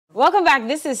Welcome back.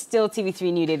 This is still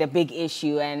TV3 New Day, the big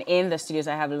issue. And in the studios,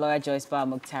 I have lawyer Joyce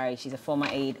Mukhtari. She's a former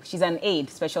aide. She's an aide,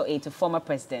 special aide to former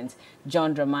President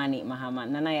John Dramani Mahama.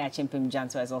 Nanaya Chimpim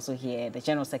Janto is also here, the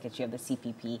General Secretary of the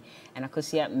CPP. And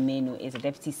Akosia Menu is the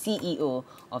Deputy CEO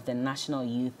of the National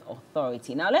Youth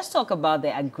Authority. Now, let's talk about the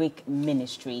Agric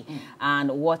Ministry and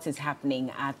what is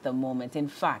happening at the moment. In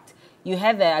fact, you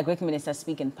had the Agric Minister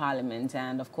speak in Parliament,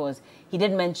 and of course, he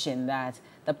did mention that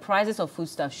the prices of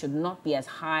foodstuff should not be as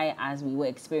high as we were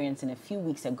experiencing a few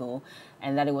weeks ago,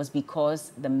 and that it was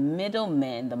because the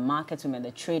middlemen, the marketwomen,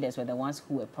 the traders were the ones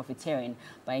who were profiteering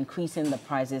by increasing the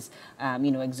prices,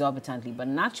 exorbitantly. But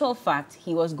in actual fact,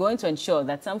 he was going to ensure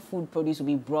that some food produce will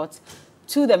be brought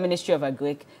to the Ministry of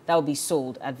Agric that will be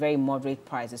sold at very moderate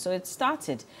prices. So it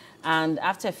started, and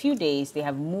after a few days, they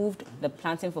have moved the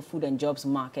Planting for Food and Jobs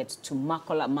market to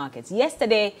Makola markets.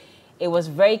 Yesterday, it was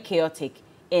very chaotic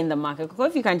in the market.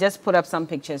 If you can just put up some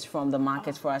pictures from the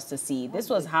market for us to see. This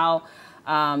was how,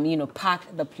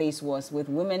 packed the place was, with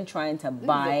women trying to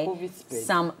buy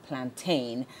some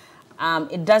plantain.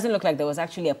 It doesn't look like there was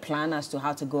actually a plan as to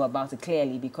how to go about it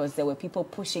clearly, because there were people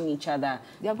pushing each other,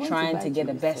 trying to get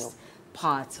the best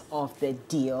part of the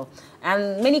deal.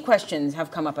 And many questions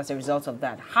have come up as a result of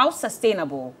that. How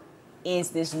sustainable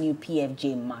is this new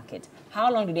PFJ market? How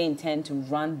long do they intend to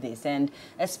run this? And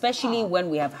especially when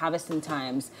we have harvesting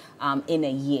times in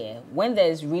a year, when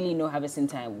there's really no harvesting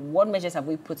time, what measures have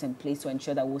we put in place to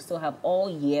ensure that we'll still have all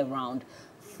year round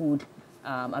food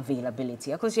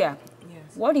availability? Because,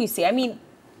 what do you say? I mean,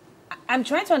 I'm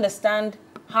trying to understand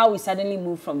how we suddenly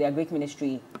moved from the Agric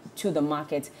Ministry to the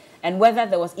market, and whether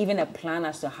there was even a plan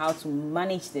as to how to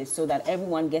manage this so that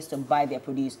everyone gets to buy their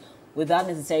produce without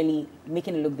necessarily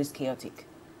making it look this chaotic.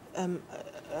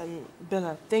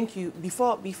 Bella, thank you.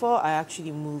 Before I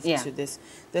actually move to this,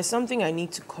 there's something I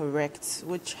need to correct,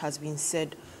 which has been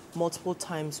said multiple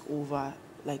times over,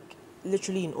 like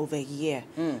literally in over a year,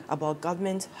 about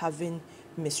government having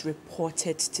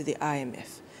misreported to the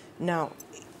IMF. Now,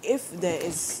 if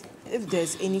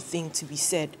there's anything to be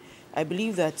said, I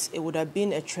believe that it would have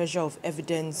been a treasure of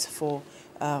evidence for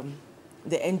the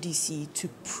NDC to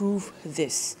prove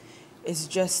this. It's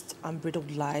just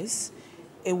unbridled lies.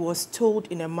 It was told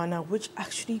in a manner which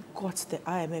actually got the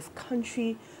IMF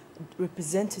country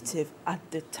representative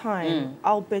at the time,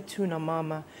 Albert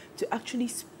Tunamama, to actually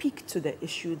speak to the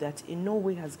issue that in no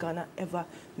way has Ghana ever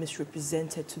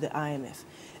misrepresented to the IMF.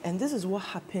 And this is what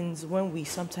happens when we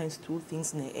sometimes throw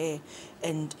things in the air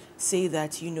and say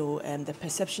that, the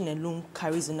perception alone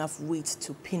carries enough weight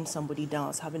to pin somebody down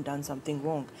as having done something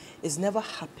wrong. It's never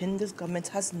happened. This government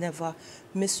has never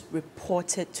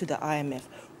misreported to the IMF.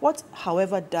 What,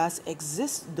 however, does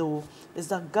exist, though, is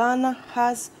that Ghana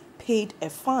has paid a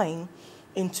fine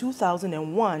in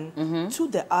 2001 to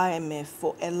the IMF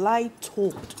for a lie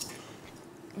told.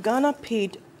 Ghana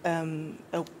paid a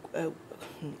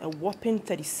whopping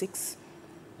 $36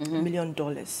 million,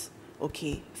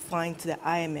 fine to the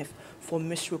IMF for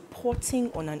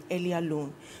misreporting on an earlier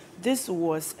loan. This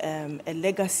was a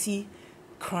legacy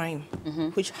crime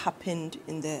which happened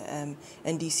in the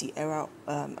NDC era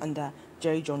under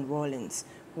Jerry John Rawlings,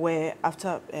 where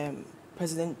after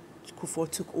President Kufuor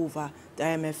took over, the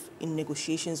IMF in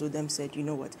negotiations with them said, you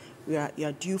know what, you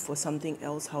are due for something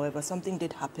else. However, something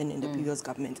did happen in the previous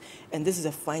government, and this is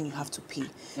a fine you have to pay.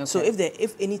 Okay. So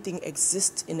if anything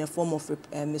exists in a form of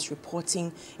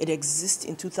misreporting, it exists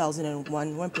in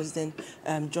 2001 when President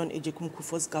John Ejekun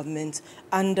Kufuor's government,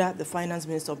 under the finance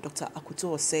minister of Dr.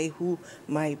 Akuto Osei, who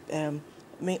my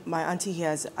auntie here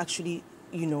has actually,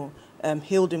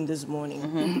 hailed him this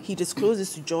morning. He disclosed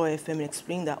this to Joy FM and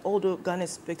explained that although Ghana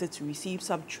is expected to receive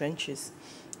some trenches,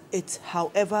 it,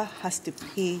 however, has to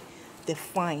pay the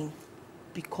fine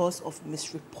because of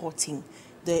misreporting.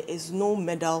 There is no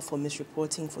medal for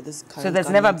misreporting for this current So there's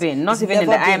government. never been, not even in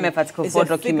the IMF Article 4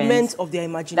 document. It's a figment of their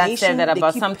imagination. That said that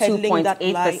about some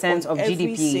 2.8% of GDP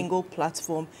every single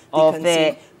platform of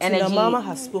the energy Mama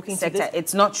has spoken sector. to this.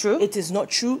 It's not true? It is not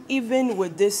true. Even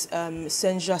with this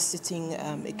Senja sitting,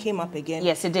 it came up again.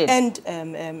 Yes, it did. And a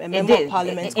member of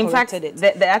parliament corrected it.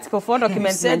 The Article 4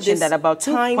 document mentioned that about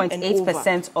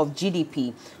 2.8% of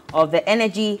GDP of the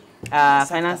energy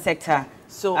finance sector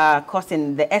cost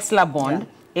in the ESLA bond.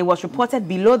 It was reported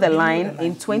below the line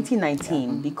in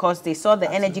 2019 because they saw the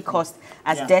energy cost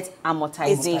as debt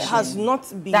amortization. It has not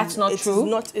been. That's not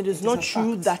true? It is not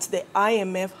true that the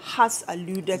IMF has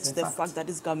alluded to the fact that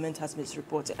this government has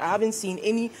misreported. I haven't seen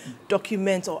any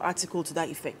document or article to that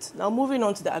effect. Now, moving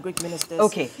on to the Agric Minister's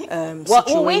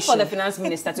we'll wait for the finance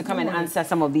minister to come and answer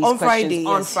some of these questions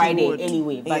on Friday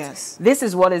anyway. But this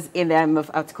is what is in the IMF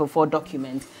Article 4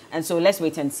 document. And so let's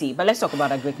wait and see. But let's talk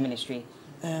about Agric Ministry.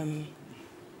 You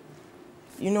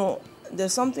know,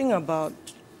 there's something about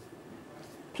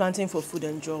planting for food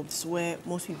and jobs where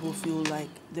most people feel like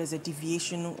there's a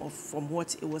deviation from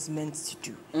what it was meant to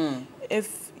do.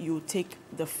 If you take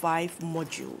the 5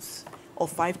 modules or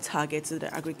 5 targets that the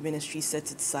Agric Ministry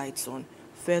set its sights on,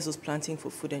 first was planting for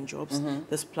food and jobs,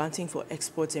 there's planting for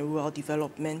exports and rural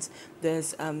development,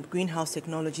 there's greenhouse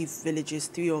technology villages,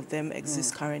 3 of them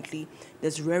exist currently,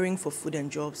 there's rearing for food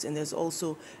and jobs, and there's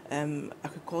also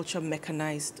agriculture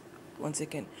mechanized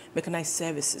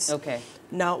services. Okay.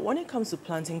 Now, when it comes to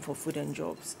planting for food and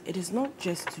jobs, it is not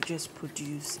just to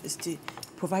produce, it's to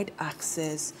provide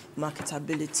access,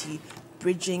 marketability,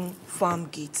 bridging farm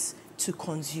gates to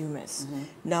consumers.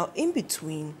 Now, in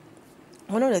between,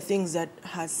 one of the things that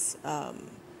has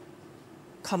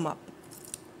come up,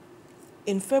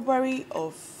 in February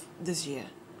of this year,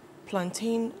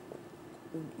 plantain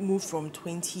moved from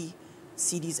 20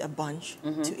 cedis a bunch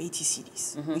to 80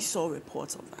 cedis. We saw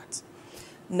reports of that.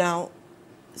 Now,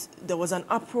 there was an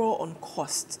uproar on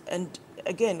cost. And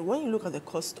again, when you look at the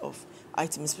cost of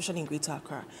items, especially in Greater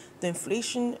Accra, the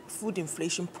inflation, food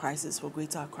inflation prices for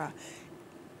Greater Accra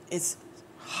is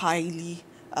higher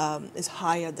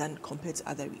than compared to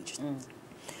other regions.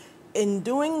 In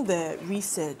doing the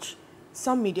research,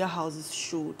 some media houses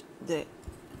showed the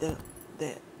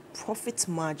profit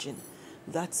margin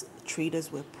that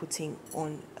traders were putting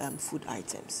on food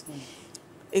items.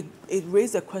 It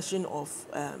raised a question of,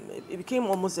 it became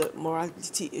almost a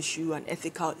morality issue, an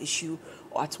ethical issue,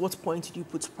 or at what point do you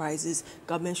put prices?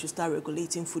 Government should start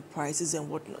regulating food prices and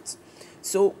whatnot.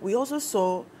 So we also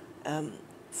saw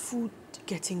food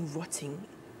rotting,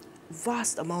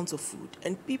 vast amounts of food,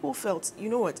 and people felt, you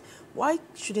know what, why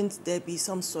shouldn't there be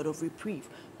some sort of reprieve?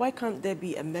 Why can't there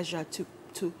be a measure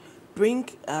to bring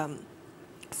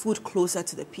food closer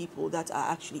to the people that are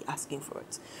actually asking for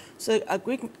it? So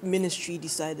Agric Ministry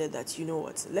decided that, you know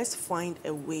what, let's find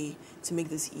a way to make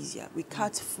this easier. We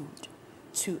cut food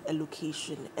to a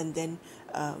location and then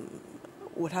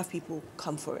would have people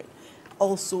come for it.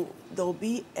 Also, there'll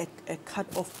be a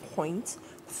cut-off point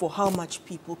for how much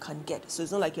people can get. So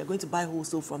it's not like you're going to buy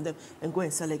wholesale from them and go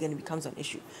and sell again, it becomes an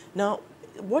issue. Now,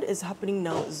 what is happening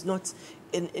now is not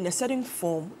in a certain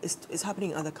form, is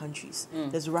happening in other countries.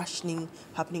 There's rationing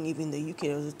happening even in the UK.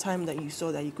 There was a time that you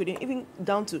saw that you couldn't, even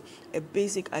down to a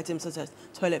basic item such as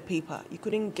toilet paper, you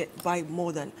couldn't buy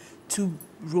more than 2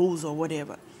 rolls or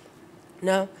whatever.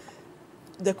 Now,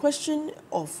 the question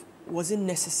of was it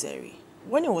necessary?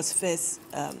 When it was first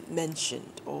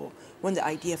mentioned, or when the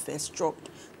idea first dropped,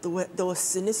 there was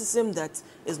cynicism that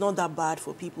it's not that bad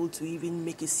for people to even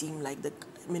make it seem like the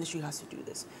ministry has to do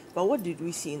this. But what did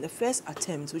we see in the first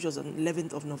attempt, which was on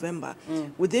 11th of November,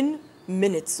 within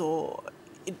minutes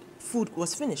food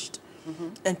was finished.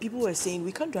 And people were saying,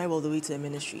 we can't drive all the way to the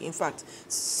ministry. In fact,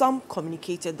 some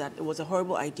communicated that it was a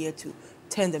horrible idea to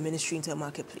turn the ministry into a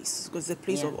marketplace, because it's a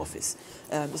place of office,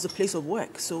 it's a place of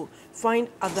work. So find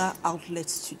other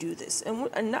outlets to do this.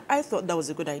 And I thought that was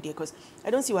a good idea, because I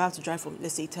don't see why I have to drive from,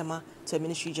 let's say, Tema to a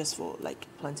ministry just for like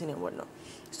planting and whatnot.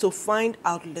 So find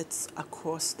outlets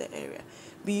across the area.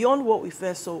 Beyond what we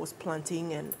first saw was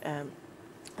planting, and I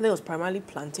think it was primarily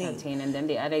plantain. And then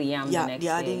they added yam the next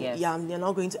day. Yam. They're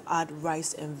now going to add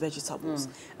rice and vegetables.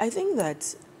 I think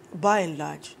that, by and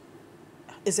large,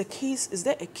 is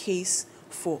there a case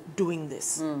for doing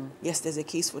this? Yes, there's a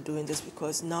case for doing this,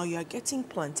 because now you are getting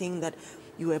plantain that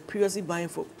you were previously buying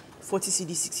for 40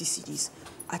 cedis, 60 cedis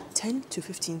at 10 to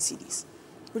 15 cedis,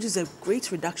 which is a great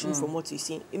reduction from what you've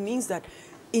seen. It means that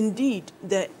indeed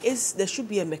there should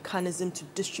be a mechanism to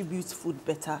distribute food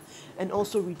better and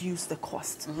also reduce the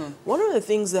cost. One of the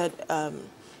things that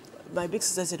my big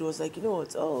sister said was like, you know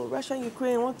what, Russia and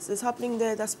Ukraine, what is happening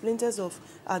there? There's splinters of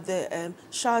the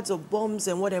shards of bombs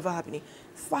and whatever happening.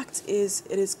 Fact is,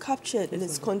 it is captured and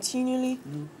it's continually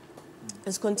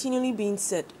being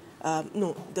said.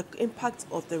 No, the impact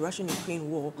of the Russian-Ukraine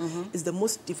war is the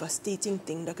most devastating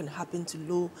thing that can happen to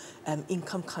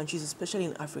low-income countries, especially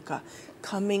in Africa,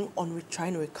 coming on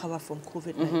trying to recover from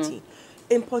COVID-19.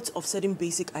 Imports of certain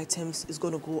basic items is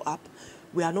going to go up.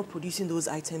 We are not producing those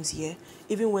items here.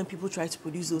 Even when people try to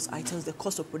produce those items, the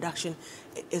cost of production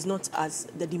is not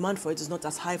the demand for it is not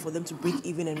as high for them to break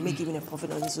even and make even a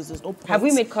profit on this. So there's no point. Have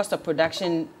we made cost of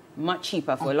production much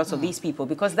cheaper for a lot of these people?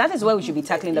 Because that is where we should be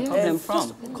tackling the problem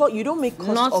from. You don't make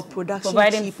cost of production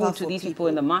providing cheaper food to these people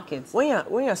in the markets.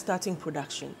 When you're starting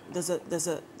production, there's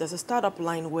a startup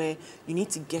line where you need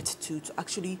to get to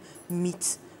actually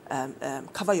meet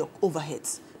cover your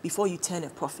overheads before you turn a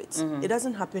profit. It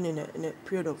doesn't happen in a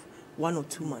period of 1 or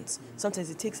 2 months. Sometimes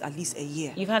it takes at least a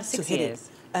year. You've had 6 years.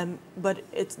 But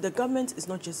the government is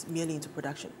not just merely into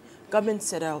production. Government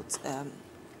set out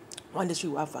one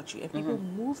district, one factory, and people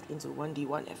moved into 1D,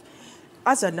 1F.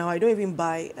 As of now, I don't even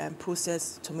buy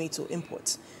processed tomato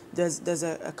imports. There's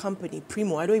a company,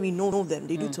 Primo, I don't even know them.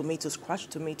 They do tomatoes,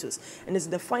 crushed tomatoes, and it's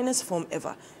the finest form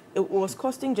ever. It was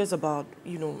costing just about,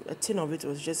 a tin of it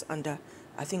was just under,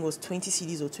 I think it was 20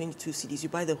 cedis or 22 cedis. You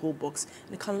buy the whole box,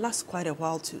 and it can last quite a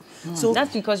while too. So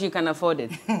that's because you can afford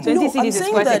it. 20 cedis is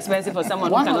quite expensive for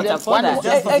someone who cannot afford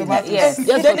that. Yes.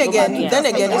 Then again,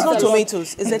 it's not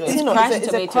tomatoes. It's a tin of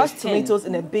it's a crushed tomatoes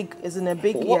in a big, yes.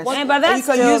 But that's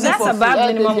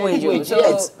above minimum wage. So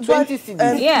it's 20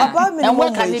 cedis. Above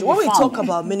minimum wage. When we talk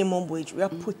about minimum wage, we are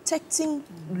protecting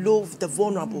the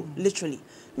vulnerable, literally.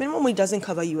 Minimum wage doesn't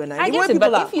cover you and I. I guess it,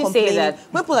 but if you say that,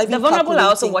 the vulnerable are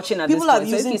also watching at this point. So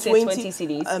if you say 20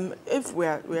 cedis. If we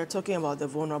are talking about the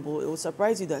vulnerable, it will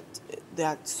surprise you that they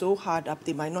are so hard up,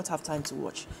 they might not have time to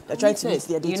watch. They're trying to miss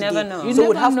their day-to-day. You never know. So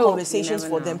we'd have conversations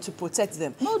for them to protect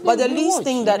them. No, but the least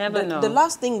thing that, the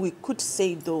last thing we could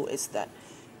say though is that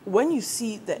when you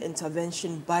see the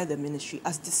intervention by the ministry,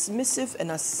 as dismissive and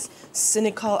as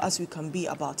cynical as we can be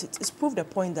about it, it's proved a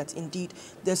point that indeed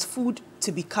there's food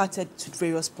to be catered to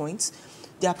various points.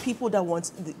 There are people that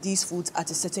want these foods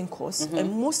at a certain cost.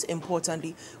 And most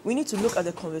importantly, we need to look at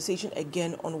the conversation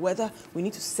again on whether we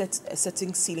need to set a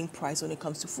certain ceiling price when it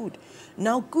comes to food.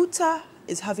 Now, Guta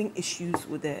is having issues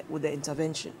with the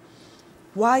intervention.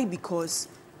 Why? Because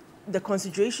the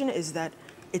consideration is that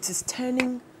it is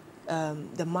turning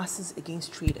the masses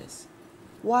against traders.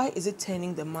 Why is it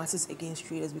turning the masses against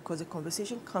traders? Because the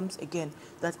conversation comes again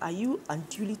that are you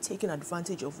unduly taking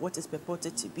advantage of what is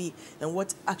purported to be and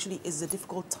what actually is a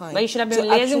difficult time? But you should have been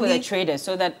liaising with the traders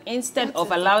so that instead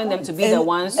of allowing them to be the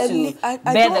ones to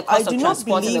bear the cost of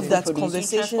transporting the food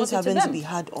produce, I do not believe that conversations haven't been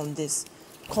had on this.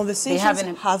 Conversations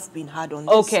have been had on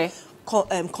this. Okay.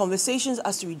 Conversations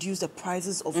as to reduce the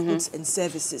prices of goods and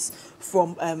services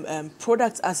from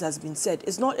products, as has been said.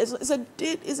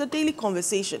 It's a daily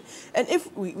conversation. And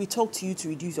if we talk to you to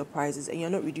reduce your prices and you're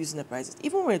not reducing the prices,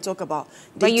 even when we talk about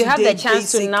but you have the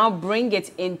chance to now bring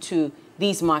it into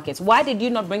these markets. Why did you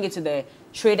not bring it to the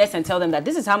traders and tell them that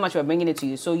this is how much we're bringing it to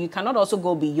you? So you cannot also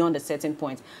go beyond a certain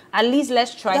point. At least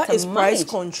let's try to manage. That is price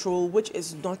control, which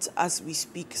is not as we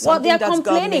speak. Well, they are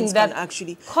complaining that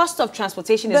cost of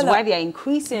transportation is why they are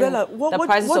increasing the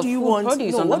prices of food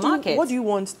produce on the market. What do you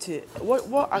want to?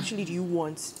 What actually do you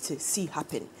want to see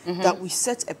happen? That we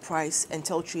set a price and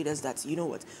tell traders that, you know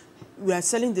what, we are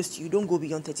selling this to you, don't go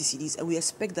beyond 30 cedis, and we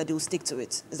expect that they will stick to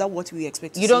it. Is that what we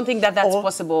expect to see? You don't think that that's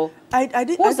possible?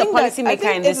 Who's the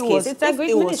policymaker in this case? It's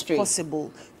Agric ministry. If it was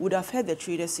possible, would have heard the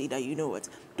traders say that, you know what,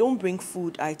 don't bring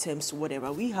food items to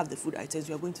whatever. We have the food items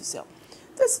we are going to sell.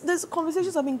 There's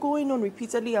conversations have been going on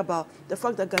repeatedly about the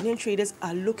fact that Ghanaian traders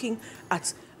are looking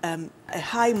at a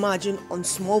high margin on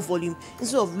small volume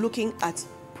instead of looking at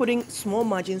putting small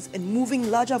margins and moving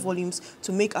larger volumes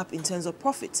to make up in terms of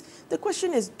profits. The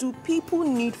question is, do people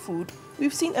need food?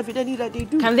 We've seen evidently that they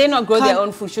do. Can they not grow their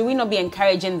own food? Should we not be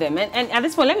encouraging them? And at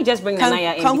this point, let me just bring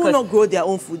Nanaya in. Can we not grow their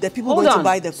own food? The people going to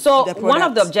buy the products. So one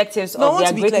of the objectives of the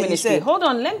Agric ministry, hold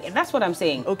on, that's what I'm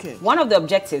saying. Okay. One of the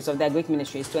objectives of the Agric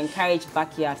ministry is to encourage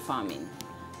backyard farming.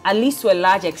 At least to a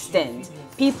large extent,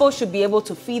 people should be able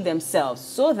to feed themselves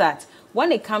so that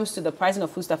when it comes to the pricing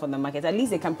of foodstuff on the market, at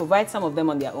least they can provide some of them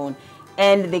on their own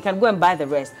and they can go and buy the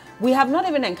rest. We have not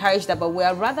even encouraged that, but we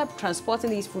are rather transporting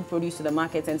these food produce to the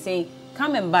markets and saying,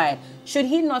 come and buy it. Should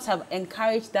he not have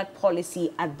encouraged that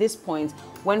policy at this point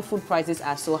when food prices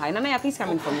are so high? Nanaya, please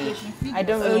come in for me. I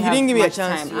don't really have much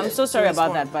time. I'm so sorry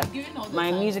about that, but my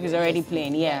music is already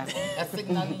playing. Yeah. I'm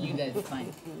signaling you that it's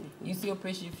fine. You see,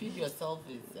 Operation Feed Yourself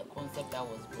is a concept that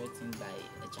was brought in by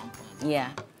a champion. Yeah.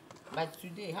 But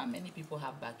today, how many people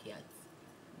have backyards?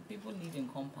 People live in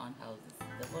compound houses.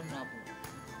 The vulnerable,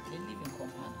 they live in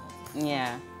compound houses.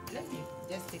 Yeah. Let me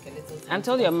just take a little time. I'm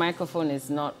told your microphone is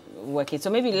not working. So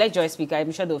maybe let Joyce speak.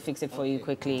 I'm sure they'll fix it for you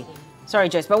quickly. Sorry,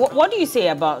 Joyce, but what do you say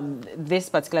about this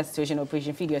particular situation,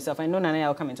 Operation Feed Yourself? I know Nanaya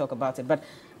will come and talk about it, but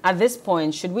at this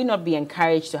point, should we not be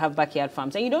encouraged to have backyard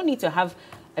farms? And you don't need to have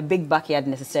a big backyard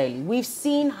necessarily. We've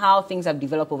seen how things have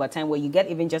developed over time where you get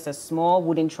even just a small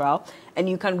wooden trowel and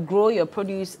you can grow your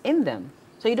produce in them.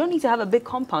 So you don't need to have a big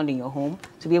compound in your home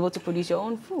to be able to produce your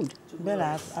own food.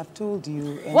 Bella, I've told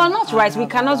you. Well, not rice. We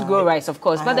cannot grow rice, of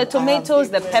course. But the tomatoes,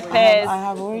 the peppers. I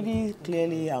have already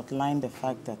clearly outlined the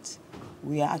fact that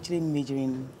we are actually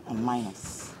majoring on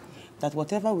minors. That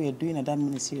whatever we are doing at that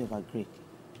Ministry of Agric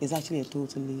is actually a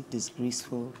totally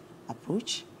disgraceful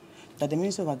approach. That the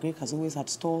Ministry of Agric has always had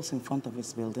stalls in front of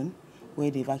its building where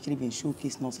they've actually been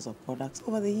showcasing all sorts of products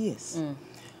over the years.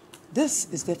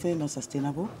 This is definitely not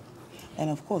sustainable. And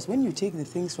of course, when you take the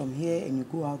things from here and you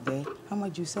go out there, how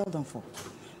much do you sell them for?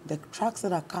 The trucks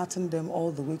that are carting them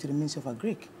all the way to the Ministry of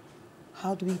Agric,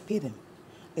 how do we pay them?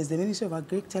 Is the Ministry of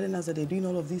Agric telling us that they're doing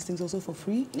all of these things also for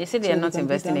free? They say they are not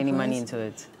investing any money into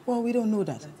it. Well, we don't know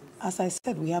that. As I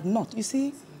said, we have not. You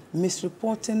see,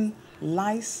 misreporting,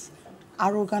 lies,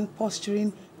 arrogant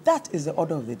posturing, that is the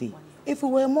order of the day. If we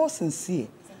were more sincere,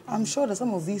 I'm sure that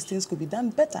some of these things could be done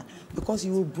better because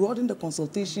you will broaden the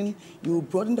consultation, you will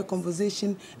broaden the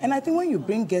conversation, and I think when you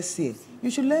bring guests here, you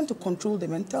should learn to control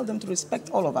them and tell them to respect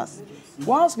all of us.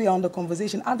 Whilst we are on the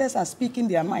conversation, others are speaking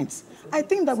their minds. I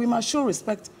think that we must show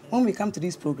respect when we come to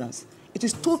these programs. It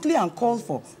is totally uncalled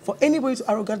for anybody to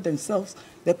arrogate themselves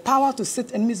the power to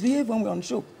sit and misbehave when we're on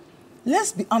show.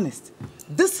 Let's be honest.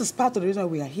 This is part of the reason why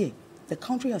we are here. The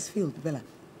country has failed, Bella,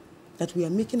 that we are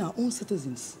making our own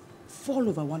citizens fall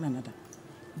over one another,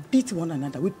 beat one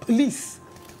another with police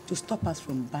to stop us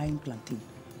from buying plantain.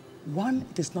 One,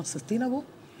 it is not sustainable.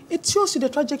 It shows you the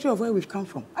trajectory of where we've come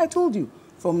from. I told you,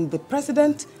 from the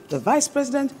president, the vice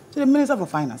president, to the minister for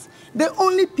finance. The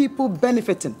only people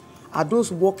benefiting are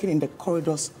those walking in the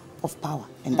corridors of power.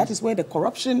 And that is where the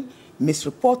corruption,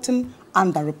 misreporting,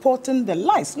 underreporting, the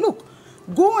lies. Look,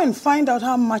 go and find out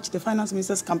how much the finance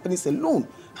minister's companies alone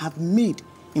have made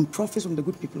in profits from the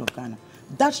good people of Ghana.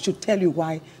 That should tell you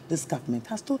why this government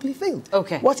has totally failed.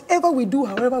 Okay. Whatever we do,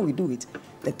 however we do it,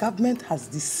 the government has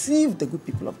deceived the good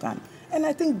people of Ghana. And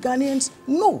I think Ghanaians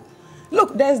know.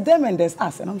 Look, there's them and there's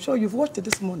us, and I'm sure you've watched it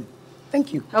this morning.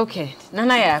 Thank you. Okay.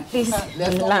 Nanaya, please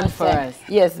land for us.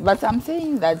 Yes, but I'm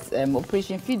saying that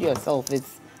Operation Feed Yourself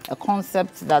is a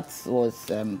concept that was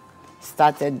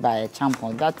started by a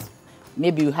champion. That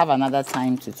maybe you have another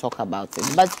time to talk about it.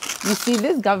 But you see,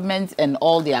 this government and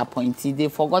all their appointees,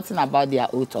 they've forgotten about their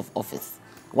oath of office,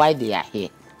 why they are here.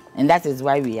 And that is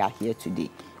why we are here today.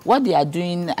 What they are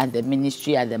doing at the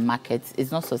ministry, at the markets,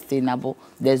 is not sustainable.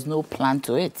 There's no plan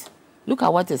to it. Look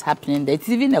at what is happening there. It's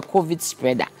even a COVID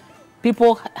spreader.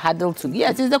 People huddle together.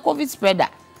 Yes, it's the COVID spreader.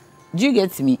 Do you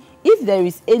get me? If there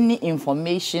is any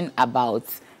information about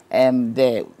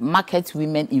the market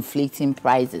women inflating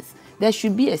prices, there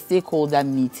should be a stakeholder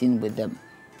meeting with them.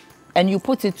 And you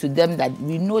put it to them that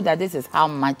we know that this is how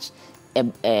much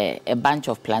a bunch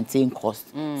of plantain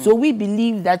costs. So we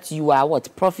believe that you are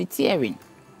what? Profiteering.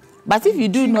 But if you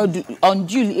do not do,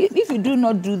 if you do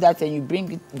not do that and you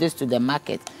bring this to the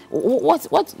market,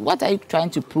 what are you trying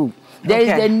to prove? There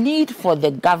is the need for the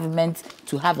government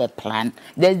to have a plan.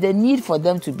 There's the need for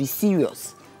them to be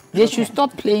serious. They should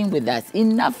stop playing with us.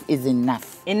 Enough is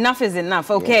enough. Enough is enough.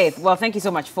 Okay. Yes. Well, thank you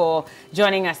so much for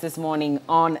joining us this morning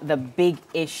on The Big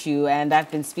Issue. And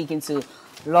I've been speaking to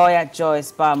lawyer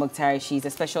Joyce Ba-Muktari. She's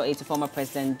a special aide to former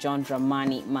President John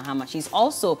Dramani Mahama. She's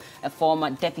also a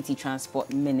former deputy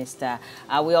transport minister.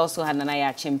 We also had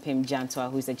Nanaya Chimpim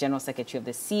Jantua, who is the general secretary of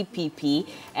the CPP,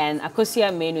 and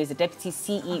Akosia Menu is the deputy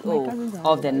CEO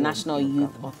of the National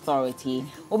Youth Authority.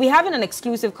 We'll be having an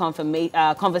exclusive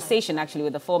conversation actually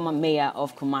with the former mayor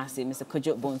of Kumasi, Mr.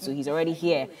 Kojo Bonsu. He's already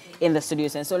here in the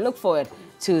studios, and so look forward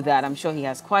to that. I'm sure he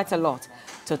has quite a lot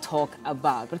to talk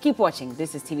about. But keep watching.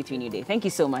 This is TV3 New Day. Thank you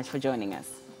so much for joining us.